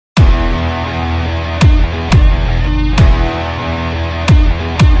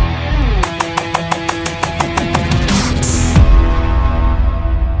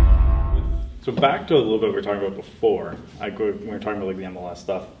back to a little bit we were talking about before. When we were talking about like the MLS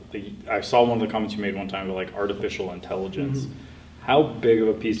stuff. I saw one of the comments you made one time about like artificial intelligence. How big of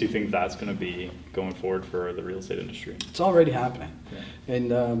a piece do you think that's going to be going forward for the real estate industry? It's already happening, yeah.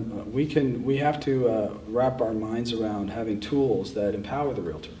 And we have to wrap our minds around having tools that empower the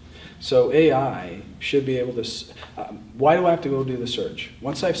realtor. So AI should be able to. Why do I have to go do the search?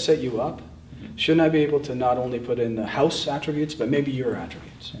 Once I've set you up, shouldn't I be able to not only put in the house attributes, but maybe your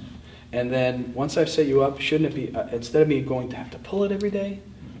attributes? And then once I've set you up, shouldn't it be instead of me going to have to pull it every day,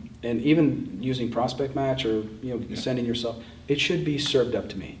 and even using Prospect Match or sending yourself, it should be served up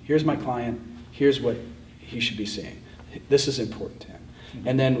to me. Here's my client. Here's what he should be seeing. This is important to him.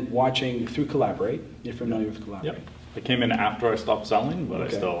 And then watching through Collaborate. You're familiar with Collaborate? Yep. It came in after I stopped selling, but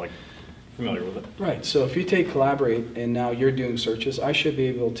okay. I still familiar with it. Right. So if you take Collaborate and now you're doing searches, I should be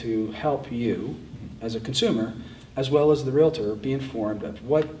able to help you as a consumer, as well as the realtor, be informed of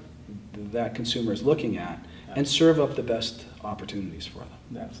what that consumer is looking at and serve up the best opportunities for them.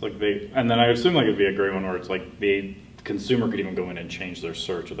 Yeah, it's like and then I assume it'd be a great one where it's like the consumer could even go in and change their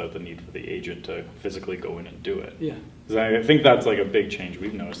search without the need for the agent to physically go in and do it. Yeah. Because I think that's like a big change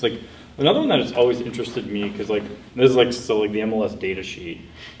we've noticed. Like another one that has always interested me, because like this is like the MLS data sheet,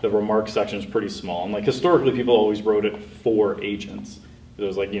 the remarks section is pretty small, and like historically people always wrote it for agents. It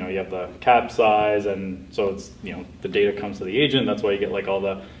was like, you have the cap size, and so it's, the data comes to the agent. That's why you get like all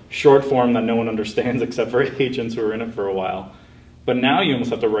the short form that no one understands except for agents who are in it for a while. But now you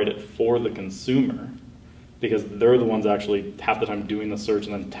almost have to write it for the consumer, because they're the ones actually half the time doing the search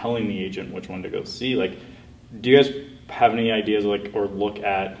and then telling the agent which one to go see. Like, do you guys have any ideas or look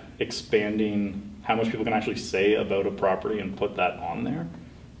at expanding how much people can actually say about a property and put that on there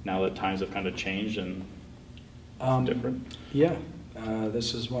now that times have kind of changed and it's different? Yeah.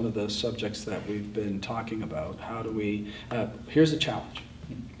 This is one of the subjects that we've been talking about. How do we, here's a challenge.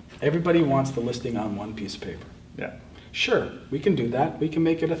 Everybody wants the listing on one piece of paper. Yeah. Sure, we can do that. We can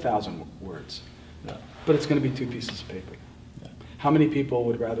make it 1,000 words. Yeah. But it's going to be 2 pieces of paper. Yeah. How many people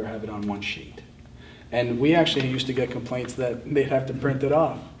would rather have it on one sheet? And we actually used to get complaints that they'd have to print it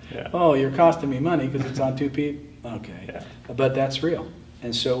off. Yeah. Oh, you're costing me money because it's on 2 people. Okay. Yeah. But that's real.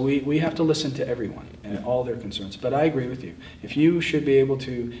 And so we have to listen to everyone and all their concerns. But I agree with you. If you should be able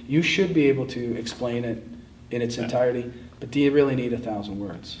to explain it in its entirety, but do you really need 1,000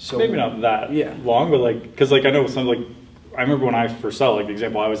 words? So maybe not that long, but because I know some I remember when I first saw the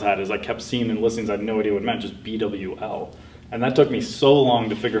example I always had is I kept seeing in listings I had no idea what it meant, just BWL. And that took me so long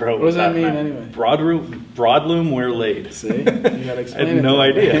to figure out what does that mean meant. anyway? Broadloom where laid. See? You gotta explain I had no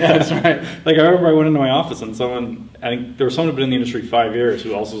idea. Yeah, that's right. Like I remember I went into my office and I think there was someone who'd been in the industry 5 years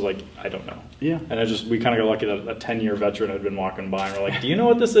who also was like, I don't know. Yeah. And we kind of got lucky that a 10-year veteran had been walking by and we're like, do you know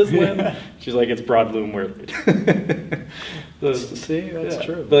what this is, Lynn? She's like, it's broadloom where laid. See, that's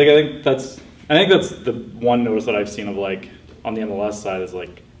true. But I think that's the one notice that I've seen of on the MLS side is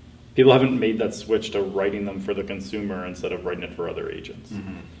people haven't made that switch to writing them for the consumer instead of writing it for other agents.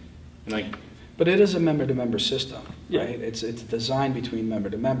 And but it is a member-to-member system, yeah. right? It's designed between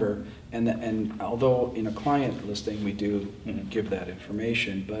member-to-member, and although in a client listing we do give that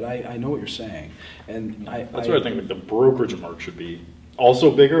information, but I know what you're saying, and that's where I think the brokerage mark should be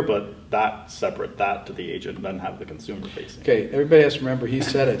also bigger, but separate that to the agent, then have the consumer facing. Okay, everybody has to remember he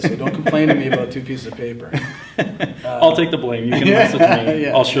said it, so don't complain to me about 2 pieces of paper. I'll take the blame. You can message me.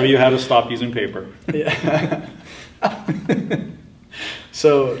 Yeah. I'll show you how to stop using paper. Yeah.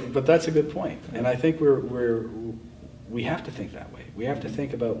 But that's a good point, and I think we have to think that way. We have to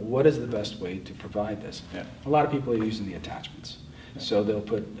think about what is the best way to provide this. Yeah. A lot of people are using the attachments, so they'll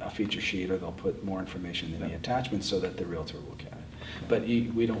put a feature sheet or they'll put more information in the attachments so that the realtor will look at it. But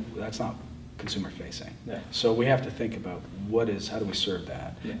we don't. That's not consumer facing. Yeah. So we have to think about how do we serve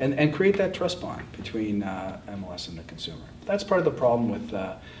that, and create that trust bond between MLS and the consumer. That's part of the problem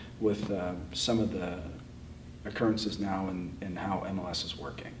with some of the occurrences now and how MLS is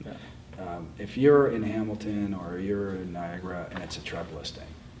working. Yeah. If you're in Hamilton or you're in Niagara and it's a TREB listing,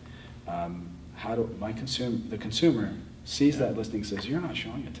 the consumer sees that listing and says, you're not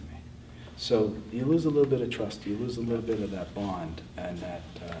showing it to me. So you lose a little bit of trust, you lose a little bit of that bond and that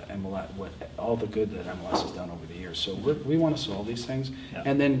MLS, all the good that MLS has done over the years. So we want to solve these things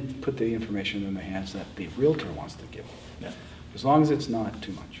and then put the information in the hands that the realtor wants to give them, as long as it's not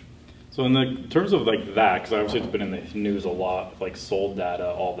too much. So in the terms of that, because obviously it's been in the news a lot, sold data,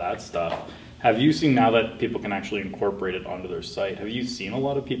 all that stuff, have you seen now that people can actually incorporate it onto their site, have you seen a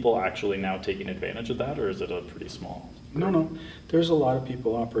lot of people actually now taking advantage of that, or is it a pretty small group? No. There's a lot of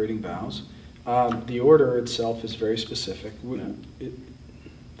people operating vows. The order itself is very specific.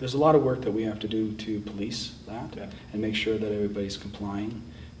 There's a lot of work that we have to do to police that and make sure that everybody's complying.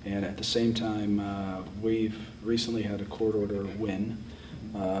 And at the same time, we've recently had a court order win,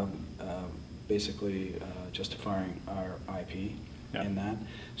 basically justifying our IP in that.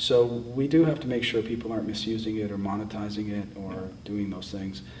 So we do have to make sure people aren't misusing it or monetizing it or doing those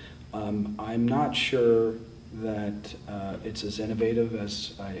things. I'm not sure that it's as innovative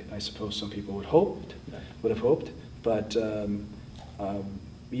as I suppose some people would have hoped, but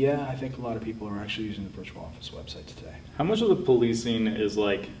yeah, I think a lot of people are actually using the virtual office websites today. How much of the policing is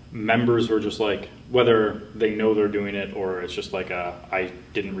like members who are just like, whether they know they're doing it or it's just like I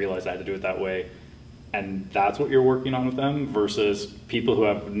didn't realize I had to do it that way, and that's what you're working on with them, versus people who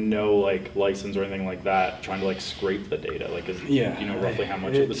have no like license or anything like that trying to like scrape the data? Like, is you know roughly how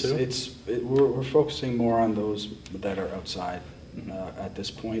much of the two? We're focusing more on those that are outside at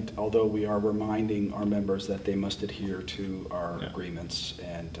this point, although we are reminding our members that they must adhere to our agreements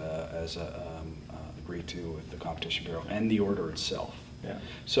and agree to with the Competition Bureau and the order itself. Yeah.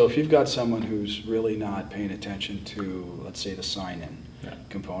 So if you've got someone who's really not paying attention to, let's say, the sign-in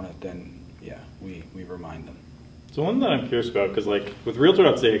component, then yeah, we remind them. So one that I'm curious about, because like with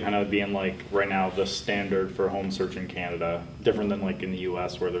Realtor.ca kind of being like right now the standard for home search in Canada, different than like in the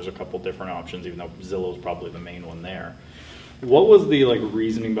US where there's a couple different options, even though Zillow's probably the main one there. What was the like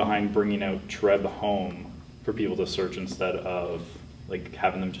reasoning behind bringing out TREB Home for people to search instead of like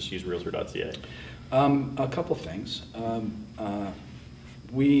having them just use Realtor.ca? A couple things.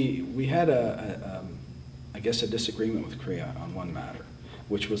 We had I guess a disagreement with CREA on one matter,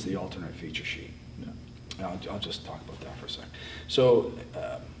 which was the alternate feature sheet. I'll just talk about that for a second. So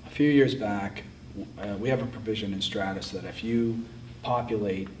a few years back, we have a provision in Stratus that if you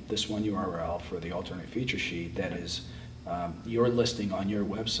populate this one URL for the alternate feature sheet that is your listing on your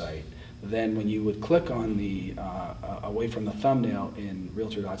website, then when you would click on the away from the thumbnail in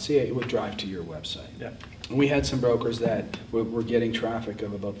Realtor.ca, it would drive to your website. Yeah. And we had some brokers that were getting traffic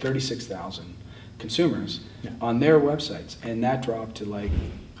of about 36,000 consumers on their websites, and that dropped to like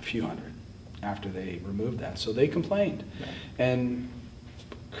a few hundred after they removed that. So they complained, and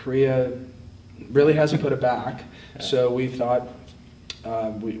CREA really hasn't put it back. So we thought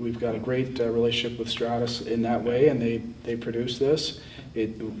we've got a great relationship with Stratus in that way, and they produce this.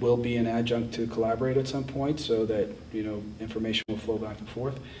 It will be an adjunct to Collaborate at some point, so that information will flow back and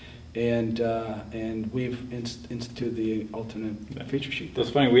forth. And we've instituted the alternate feature sheet. That's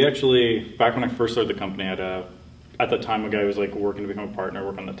funny. We actually, back when I first started the company, had at the time a guy who was like working to become a partner,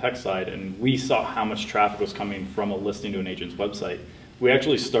 work on the tech side, and we saw how much traffic was coming from a listing to an agent's website. We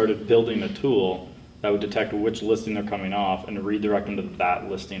actually started building a tool that would detect which listing they're coming off and redirect them to that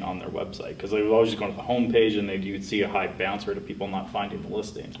listing on their website. Because they would always just go to the home page and you'd see a high bounce rate of people not finding the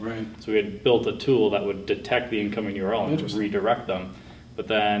listing. Right. So we had built a tool that would detect the incoming URL and redirect them. But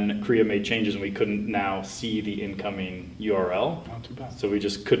then CREA made changes and we couldn't now see the incoming URL. Not too bad. So we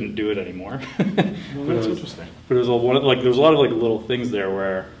just couldn't do it anymore. Well, that's interesting. But there was a lot of like little things there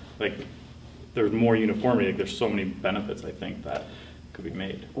where like there's more uniformity. Like there's so many benefits I think that could be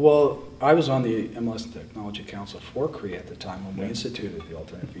made. Well, I was on the MLS Technology Council for CREA at the time when we instituted the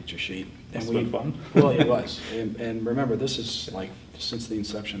alternate feature sheet. And it's been fun. Well, it was. And remember, this is like since the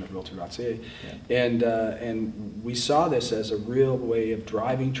inception of Realtor.ca. And we saw this as a real way of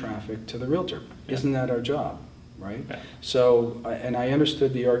driving traffic to the realtor. Isn't that our job? Right? Yeah. So, and I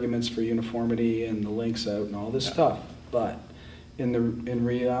understood the arguments for uniformity and the links out and all this stuff, but in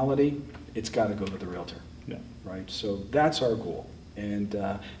reality, it's got to go to the realtor. Yeah. Right? So that's our goal. And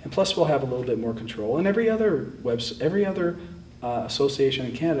plus we'll have a little bit more control. And every other association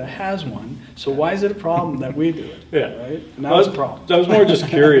in Canada has one. So why is it a problem that we do it? Yeah. Right? Now it's a problem. I was more just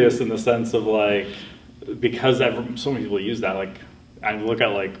curious in the sense of like, because so many people use that. Like, I look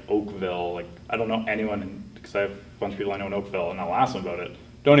at like Oakville. Like, I don't know anyone, because I have a bunch of people I know in Oakville, and I'll ask them about it.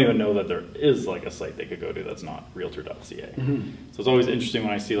 Don't even know that there is like a site they could go to that's not Realtor.ca. So it's always interesting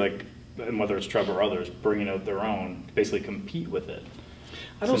when I see like, and whether it's TREB or others, bringing out their own, basically compete with it.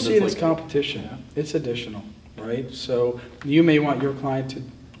 I don't see it as competition. It's additional, right? So you may want your client to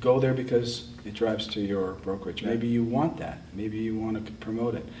go there because it drives to your brokerage. Maybe you want that. Maybe you want to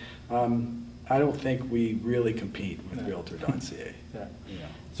promote it. I don't think we really compete with Realtor.ca.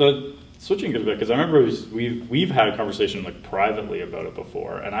 So switching gears a bit, because I remember we've had a conversation like privately about it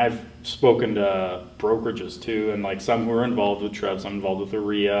before, and I've spoken to brokerages too, and like some who are involved with TREB, some involved with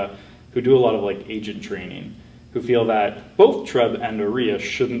AREA, who do a lot of like agent training, who feel that both TREB and AREA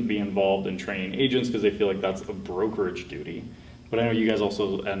shouldn't be involved in training agents because they feel like that's a brokerage duty. But I know you guys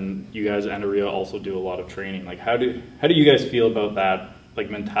and AREA also do a lot of training. Like how do you guys feel about that like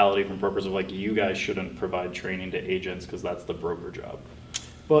mentality from brokers of like you guys shouldn't provide training to agents because that's the broker job?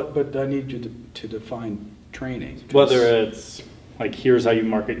 But I need you to define training. Whether it's like here's how you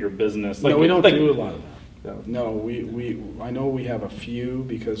market your business. Like, no, we don't like, do a lot of that. Yeah. No, I know we have a few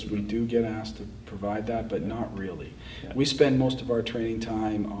because we do get asked to provide that, but not really. Yeah. We spend most of our training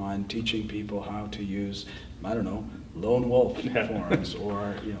time on teaching people how to use, I don't know, lone wolf forms,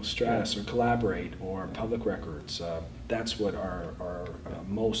 or Stratus, or Collaborate, or public records. That's what our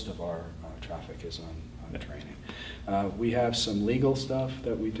most of our traffic is on training. We have some legal stuff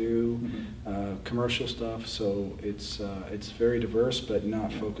that we do, commercial stuff, so it's very diverse, but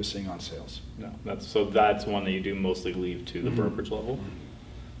not focusing on sales. No, that's one that you do mostly leave to the brokerage level.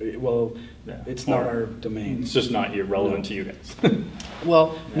 Well, it's not our domain. It's just not relevant to you guys.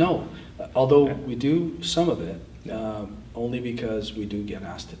 Well, no, although we do some of it, only because we do get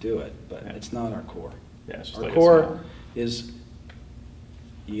asked to do it, but it's not our core. Yeah, it's just our like core is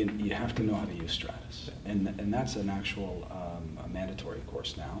you have to know how to use Stratus, and that's an actual mandatory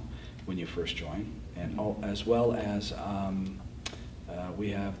course now when you first join, and as well as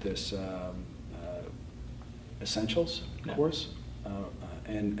we have this Essentials course,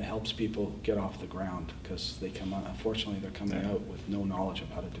 and it helps people get off the ground because unfortunately they're coming out with no knowledge of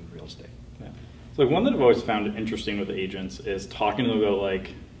how to do real estate. Yeah. So one that I've always found interesting with agents is talking to them about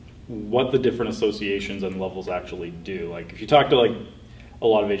like what the different associations and levels actually do. Like if you talk to like a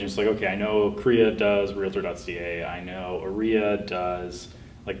lot of agents, like, okay, I know CREA does Realtor.ca, I know AREA does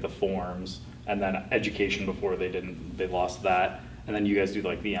like the forms, and then education before they lost that, and then you guys do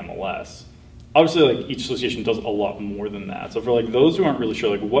like the MLS. Obviously, like each association does a lot more than that. So for like those who aren't really sure,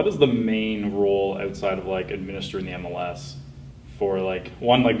 like what is the main role outside of like administering the MLS for like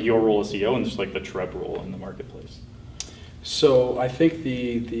one, like your role as CEO, and just like the TREB role in the marketplace? So I think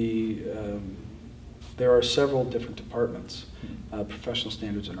there are several different departments, professional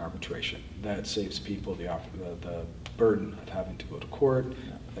standards and arbitration. That saves people the burden of having to go to court.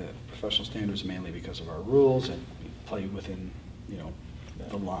 Professional standards mainly because of our rules and we play within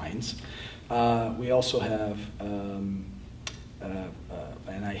the lines. We also have, and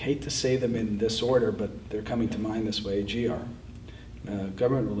I hate to say them in this order, but they're coming to mind this way, GR.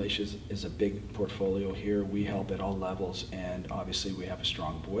 Government relations is a big portfolio here. We help at all levels, and obviously we have a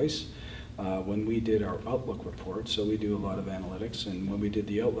strong voice. When we did our Outlook report, so we do a lot of analytics, and when we did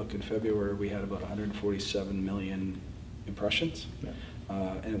the Outlook in February, we had about 147 million impressions,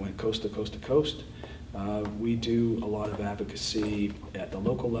 and it went coast to coast to coast. We do a lot of advocacy at the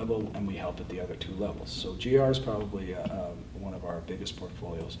local level, and we help at the other two levels. So GR is probably one of our biggest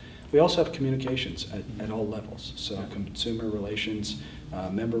portfolios. We also have communications at all levels, so consumer relations,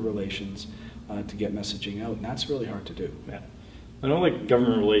 member relations, to get messaging out, and that's really hard to do. Yeah. I know like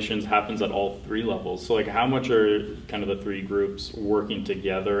government relations happens at all three levels, so like how much are kind of the three groups working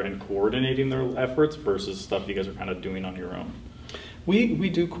together and coordinating their efforts versus stuff you guys are kind of doing on your own? We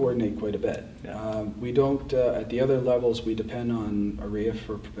do coordinate quite a bit. Yeah. We don't, at the other levels, we depend on AREA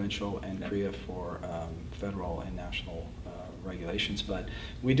for provincial and CREA for federal and national regulations, but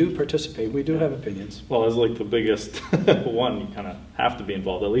we do participate. We do have opinions. Well, as like the biggest one, you kind of have to be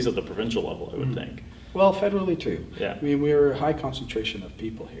involved, at least at the provincial level, I would think. Well, federally too. Yeah. I mean, we're a high concentration of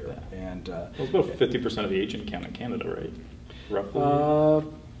people here, and well, it's about 50% of the agent count in Canada, right?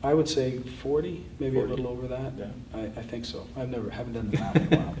 Roughly. I would say 40, maybe 40. a little over that. Yeah. I think so. Haven't done the math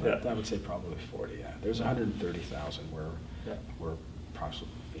in a while, but Yeah. I would say probably 40. Yeah. There's 130,000. We're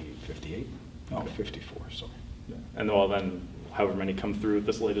approximately 58. No, 54. So. Yeah. And well, then however many come through with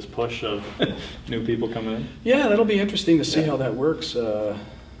this latest push of new people coming in. Yeah, that'll be interesting to see how that works. So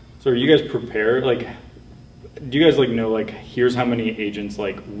are you guys prepared? Like, do you guys like know like here's how many agents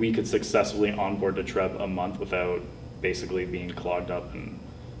like we could successfully onboard to TREB a month without basically being clogged up and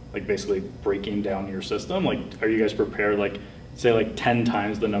like basically breaking down your system? Like, are you guys prepared? Like, say like 10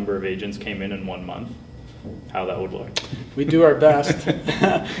 times the number of agents came in 1 month. How that would look? We do our best.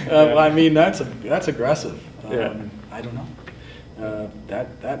 I mean, that's aggressive. I don't know.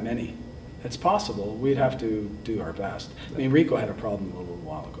 That many. It's possible. We'd have to do our best. I mean, Rico had a problem a little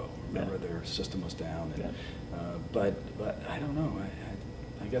while ago. Remember, their system was down. And, but I don't know.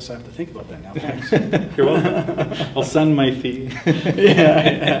 I guess I have to think about that now. Thanks. You're welcome. I'll send my fee.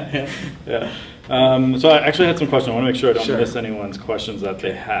 Yeah. So I actually had some questions. I want to make sure I don't miss Sure. anyone's questions that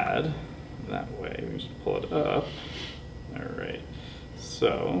they had. That way, we just pull it up. All right.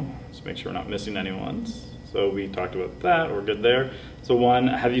 So let's make sure we're not missing anyone's. So we talked about that. We're good there. So one,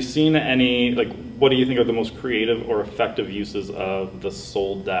 have you seen any, like, what do you think are the most creative or effective uses of the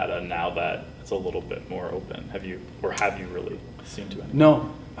sold data now that it's a little bit more open? Have you really seen to any?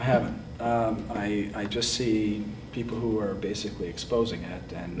 No, I haven't. I just see people who are basically exposing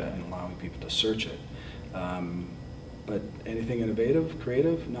it and allowing people to search it. But anything innovative,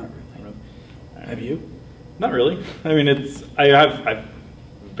 creative? Not really. Have you? Not really. I mean, I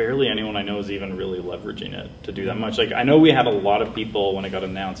barely anyone I know is even really leveraging it to do that much. Like, I know we had a lot of people when it got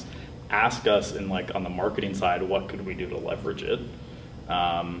announced ask us in like on the marketing side, what could we do to leverage it?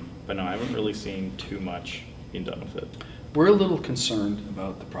 But no, I haven't really seen too much being done with it. We're a little concerned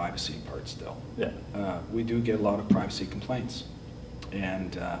about the privacy part still. Yeah. We do get a lot of privacy complaints,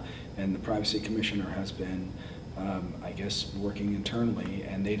 and the privacy commissioner has been, I guess, working internally,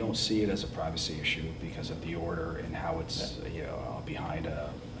 and they don't see it as a privacy issue because of the order and how it's behind a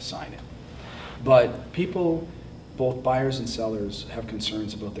sign-in. But people, both buyers and sellers, have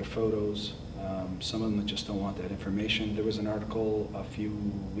concerns about their photos. Some of them just don't want that information. There was an article a few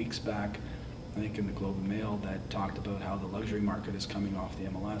weeks back, I think in the Globe and Mail, that talked about how the luxury market is coming off the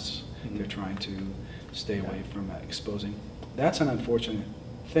MLS. Mm-hmm. They're trying to stay away from exposing. That's an unfortunate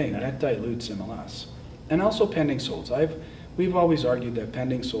thing. That dilutes MLS. And also pending solds. We've always argued that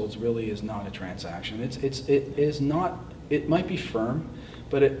pending solds really is not a transaction. It is not. It might be firm,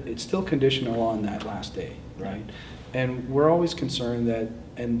 but it's still conditional on that last day, right? And we're always concerned that,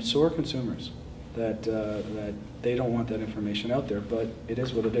 and so are consumers, that they don't want that information out there. But it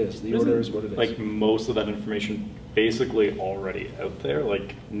is what it is. The order is what it is. Like most of that information basically already out there.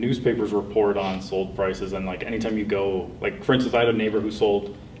 Like newspapers report on sold prices, and like anytime you go, like for instance, I had a neighbor who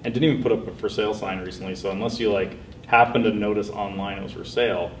sold and didn't even put up a for sale sign recently. So unless you like happen to notice online it was for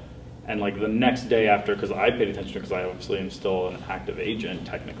sale, and like the next day after, because I paid attention to it because I obviously am still an active agent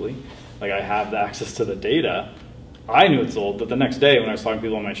technically, like I have the access to the data, I knew it sold, but the next day when I was talking to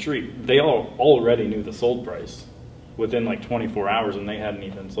people on my street, they all already knew the sold price within like 24 hours and they hadn't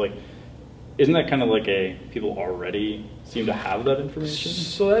even, so like, isn't that kind of like people already seem to have that information?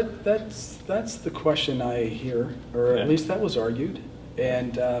 So that's the question I hear, or at least that was argued.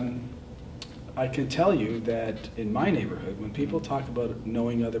 And I can tell you that in my neighborhood, when people talk about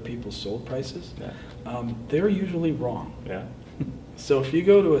knowing other people's sold prices, they're usually wrong. Yeah. So if you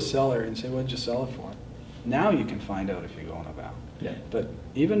go to a seller and say, what did you sell it for? Now you can find out if you're going about. Yeah. But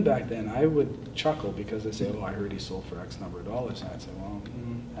even back then, I would chuckle because they say, oh, I heard he sold for X number of dollars. And I'd say, well,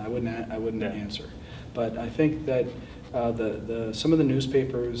 I wouldn't answer. But I think that some of the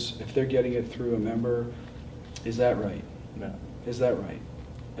newspapers, if they're getting it through a member, is that right? No. Is that right?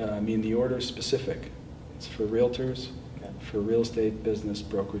 I mean, the order is specific. It's for realtors, for real estate, business,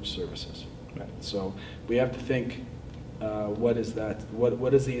 brokerage services. Right. So we have to think, what is that?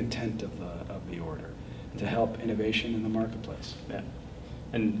 What is the intent of the order? To help innovation in the marketplace. Yeah.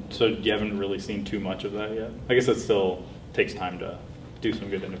 And so you haven't really seen too much of that yet? I guess it still takes time to do some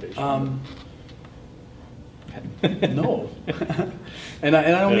good innovation. No. and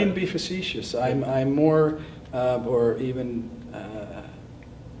I don't mean to be facetious. I'm more, or even,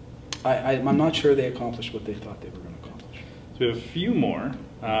 I'm not sure they accomplished what they thought they were going to accomplish. So we have a few more,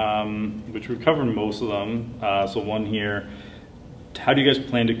 which we've covered most of them. So one here, how do you guys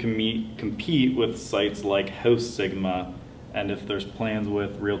plan to compete with sites like House Sigma, and if there's plans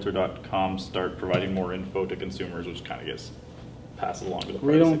with Realtor.com start providing more info to consumers, which kind of gets passed along to the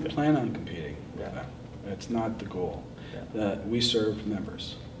We don't plan on competing with them. It's not the goal. Yeah. We serve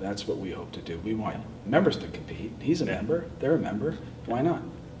members. That's what we hope to do. We want members to compete. He's a member. They're a member. Why not?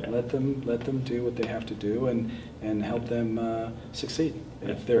 Yeah. Let them do what they have to do and help them succeed.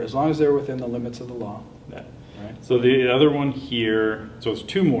 If they're, as long as they're within the limits of the law. Yeah. Right. So the other one here, so it's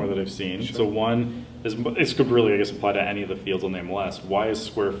two more that I've seen. Sure. So one is, this could really, I guess, apply to any of the fields on the MLS. Why is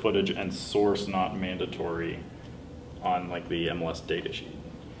square footage and source not mandatory on like the MLS data sheet?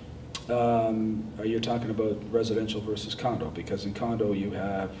 Are you talking about residential versus condo? Because in condo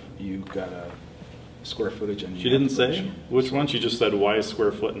you've got a square footage and she didn't say which one. She just said why is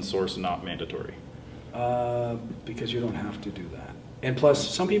square foot and source not mandatory? Because you don't have to do that. And plus,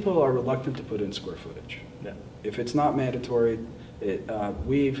 some people are reluctant to put in square footage. Yeah. If it's not mandatory,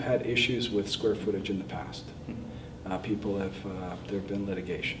 we've had issues with square footage in the past. People have, there have been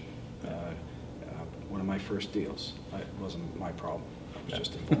litigation. One of my first deals, it wasn't my problem. I was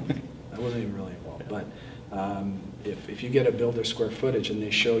just involved. I wasn't even really involved. But if you get a builder square footage and they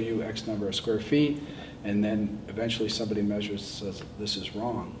show you X number of square feet, and then eventually somebody measures, says this is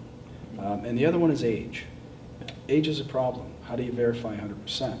wrong. And the other one is age. Age is a problem. How do you verify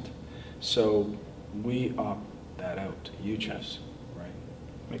 100%? So we opt that out. You choose, right?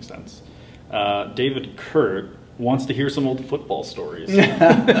 Makes sense. David Kurt wants to hear some old football stories.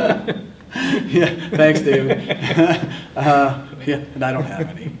 Yeah, thanks, David. Yeah, and I don't have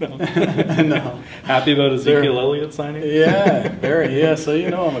any. No. No. Happy about Ezekiel Elliott signing? Yeah, very. Yeah, so you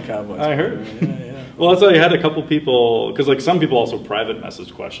know I'm a Cowboys I heard. Yeah. Well, that's why I had a couple people, because like some people also private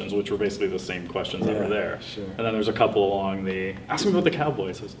message questions, which were basically the same questions that were there. Sure. And then there's a couple along the, ask me about the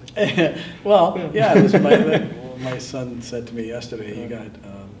Cowboys. I was like, well, yeah, it was my son said to me yesterday, he got,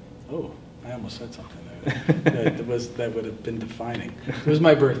 I almost said something there that would have been defining. It was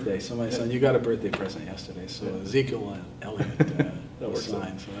my birthday, so my son, you got a birthday present yesterday, so Ezekiel Elliott was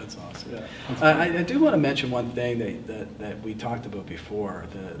signed, so that's awesome. Yeah. I do want to mention one thing that we talked about before,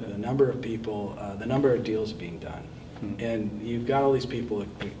 the number of people, the number of deals being done. And you've got all these people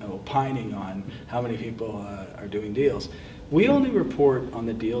opining on how many people are doing deals. We only report on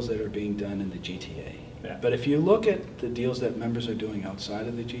the deals that are being done in the GTA. Yeah. But if you look at the deals that members are doing outside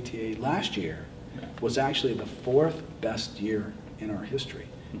of the GTA, last year was actually the 4th best year in our history.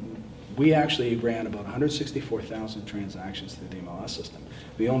 We actually ran about 164,000 transactions through the MLS system.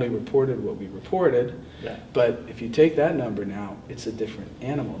 We only reported what we reported, but if you take that number now, it's a different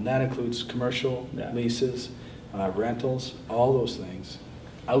animal. And that includes commercial, leases, rentals, all those things,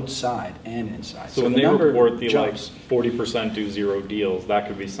 outside and inside. So when they report the jumps, like 40% do 0 deals, that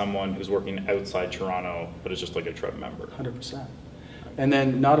could be someone who's working outside Toronto, but is just like a TREB member. 100%. And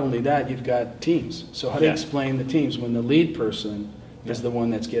then not only that, you've got teams. So how do you explain the teams when the lead person is the one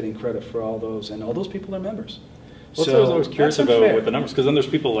that's getting credit for all those, and all those people are members? Well, so I was always curious about with the numbers, because then there's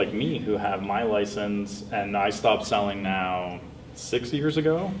people like me who have my license, and I stopped selling now 6 years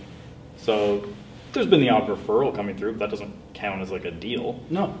ago. So there's been the odd referral coming through, but that doesn't count as like a deal.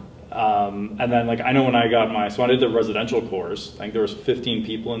 No. And then like I know when I got so I did the residential course, I think there was 15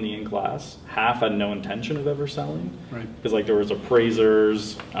 people in the in-class. Half had no intention of ever selling. Right. Because like there was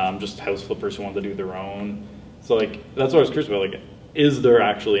appraisers, just house flippers who wanted to do their own. So like that's what I was curious about, like is there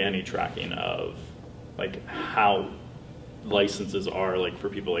actually any tracking of like how licenses are like for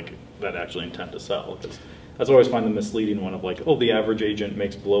people like that actually intend to sell? Because that's what I always find the misleading one of like, oh, the average agent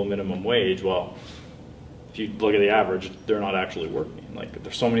makes below minimum wage. Well, if you look at the average, they're not actually working. Like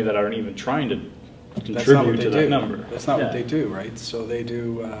there's so many that aren't even trying to contribute to that number. That's not what they do, right? So they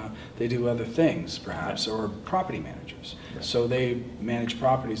do other things perhaps, or property managers. Right. So they manage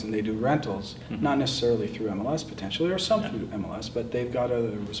properties and they do rentals, not necessarily through MLS potentially, or some through MLS, but they've got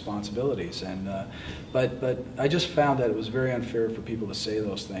other responsibilities. And but I just found that it was very unfair for people to say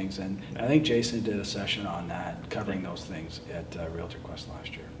those things. And I think Jason did a session on that, covering those things at Realtor Quest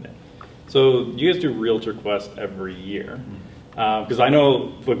last year. Yeah. So you guys do Realtor Quest every year. Because I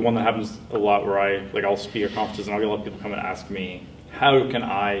know like one that happens a lot where I'll speak at conferences and I'll get a lot of people come and ask me, how can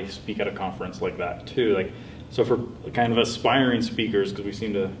I speak at a conference like that too? Like, so for kind of aspiring speakers, because we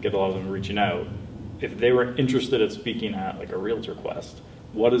seem to get a lot of them reaching out, if they were interested at speaking at like a Realtor Quest,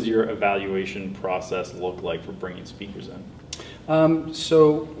 what does your evaluation process look like for bringing speakers in?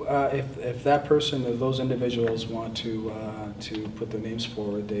 If that person or those individuals want to put their names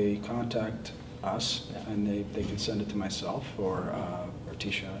forward, they contact us, and they can send it to myself or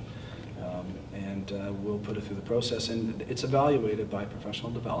Tisha, and we'll put it through the process. And it's evaluated by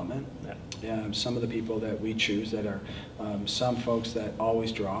professional development. Some of the people that we choose that are some folks that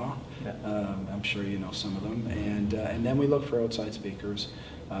always draw. I'm sure you know some of them, and then we look for outside speakers.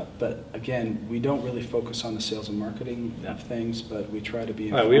 But again, we don't really focus on the sales and marketing of things, but we try to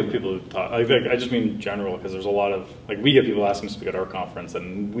be. We have people who talk. I just mean general, because there's a lot of like we get people asking to speak at our conference,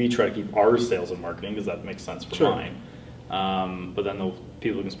 and we try to keep our sales and marketing because that makes sense for mine. But then the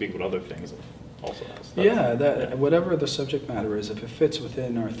people who can speak about other things also has. Whatever the subject matter is, if it fits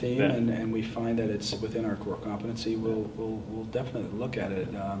within our theme and we find that it's within our core competency, we'll definitely look at it.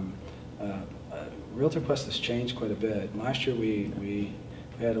 Realtor Quest has changed quite a bit. Last year we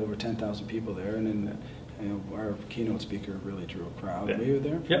had over 10,000 people there, and then our keynote speaker really drew a crowd. Were you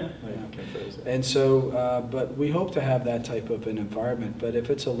there? Yeah. And so, but we hope to have that type of an environment, but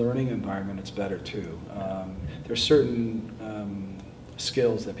if it's a learning environment, it's better too. There's certain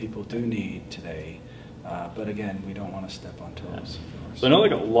skills that people do need today, but again, we don't want to step on toes. So I know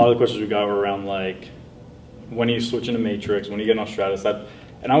like a lot of the questions we got were around like, when you switch into Matrix, when you get on Stratus,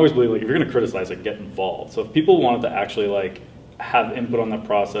 and I always believe like if you're going to criticize it, get involved. So if people wanted to actually like have input on that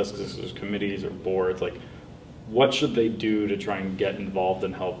process, because there's committees or boards, like what should they do to try and get involved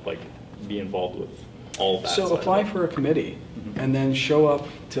and help like be involved with all of that? So apply for a committee and then show up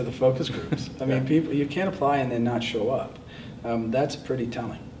to the focus groups. I mean, people, you can't apply and then not show up. That's pretty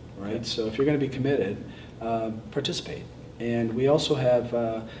telling, right? So if you're going to be committed, participate. And we also have,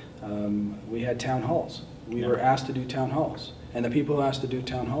 we had town halls. We were asked to do town halls, and the people who asked to do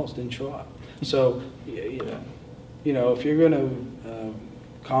town halls didn't show up. So, you know, if you're going to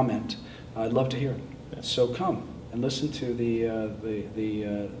comment, I'd love to hear it. So come and listen to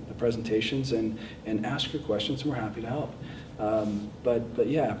the presentations and ask your questions, and we're happy to help. But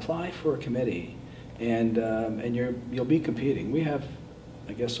yeah, apply for a committee and you'll be competing. We have,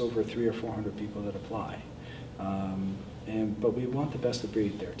 I guess, over 300 or 400 people that apply, but we want the best of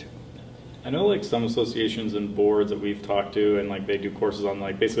breed there too. I know like some associations and boards that we've talked to, and like they do courses on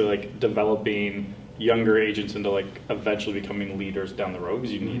like basically like developing younger agents into like eventually becoming leaders down the road,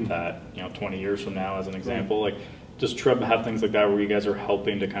 because you need that, 20 years from now as an example. Like, does TREB have things like that where you guys are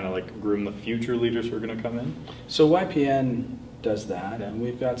helping to kind of like groom the future leaders who are going to come in? So YPN does that, and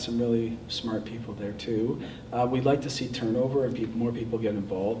we've got some really smart people there too. We'd like to see turnover and more people get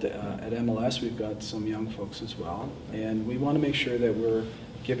involved. At MLS, we've got some young folks as well, and we want to make sure that we're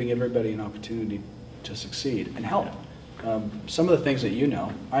giving everybody an opportunity to succeed and help. Some of the things that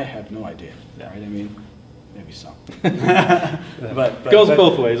I have no idea, right? I mean, maybe some. but goes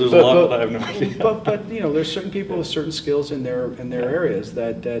both ways. There's a lot that I have no idea. But there's certain people with certain skills in their areas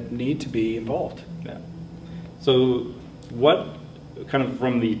that need to be involved. Yeah. So, what kind of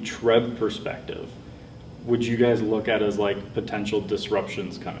from the TREB perspective would you guys look at as like potential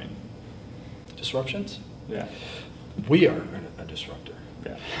disruptions coming? Disruptions? Yeah. We are a disruptor.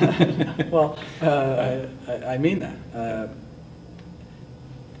 Yeah. Well, I mean that.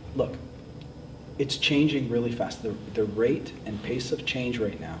 Look, it's changing really fast. The rate and pace of change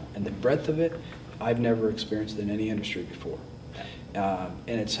right now, and the breadth of it, I've never experienced in any industry before.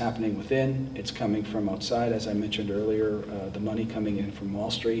 And it's happening within, it's coming from outside, as I mentioned earlier, the money coming in from Wall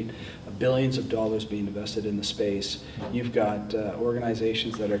Street, billions of dollars being invested in the space. You've got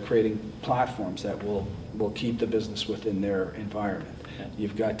organizations that are creating platforms that will keep the business within their environment.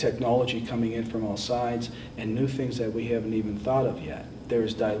 You've got technology coming in from all sides and new things that we haven't even thought of yet.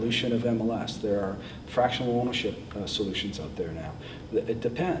 There's dilution of MLS. There are fractional ownership solutions out there now. It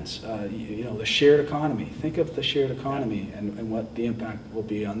depends. The shared economy. Think of the shared economy and what the impact will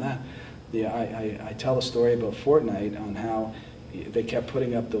be on that. I tell a story about Fortnite on how they kept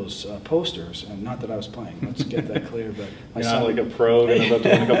putting up those posters, and not that I was playing, let's get that clear, but my son, not like a pro and about to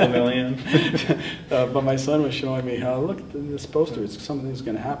win a couple million. But my son was showing me how, look, this poster, something's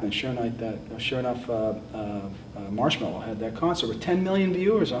going to happen. Sure enough, Marshmallow had that concert with 10 million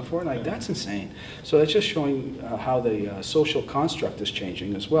viewers on Fortnite. Yeah. That's insane. So that's just showing how the social construct is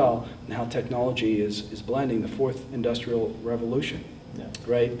changing as well, and how technology is blending the fourth industrial revolution. Yeah.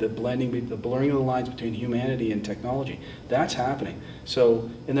 Right, the blurring of the lines between humanity and technology, that's happening. So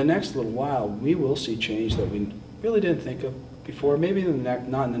in the next little while, we will see change that we really didn't think of before, maybe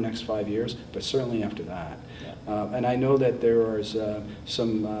not in the next 5 years, but certainly after that. Yeah. And I know that there is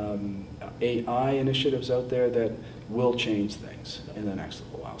some AI initiatives out there that will change things in the next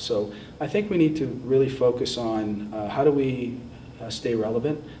little while. So I think we need to really focus on how do we stay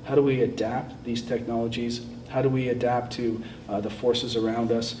relevant, how do we adapt these technologies, how do we adapt to the forces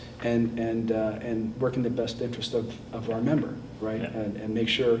around us, and work in the best interest of our member, right? Yeah. And make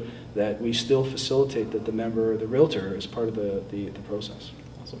sure that we still facilitate that the member, the realtor, is part of the process.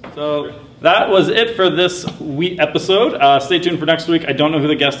 Awesome. So that was it for this episode. Stay tuned for next week. I don't know who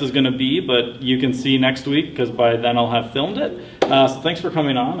the guest is going to be, but you can see next week because by then I'll have filmed it. So thanks for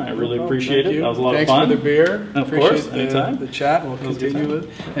coming on. I really appreciate it. That was a lot of fun. Thanks for the beer. And of course, anytime. The chat we'll continue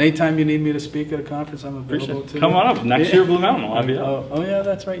with. Anytime you need me to speak at a conference, I'm available too. Come on up. Next year, Blue Mountain, we'll have you up. Oh yeah,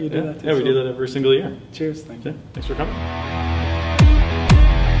 that's right. You do that too. Yeah, we do that every single year. Cheers. Thank you. Thanks for coming.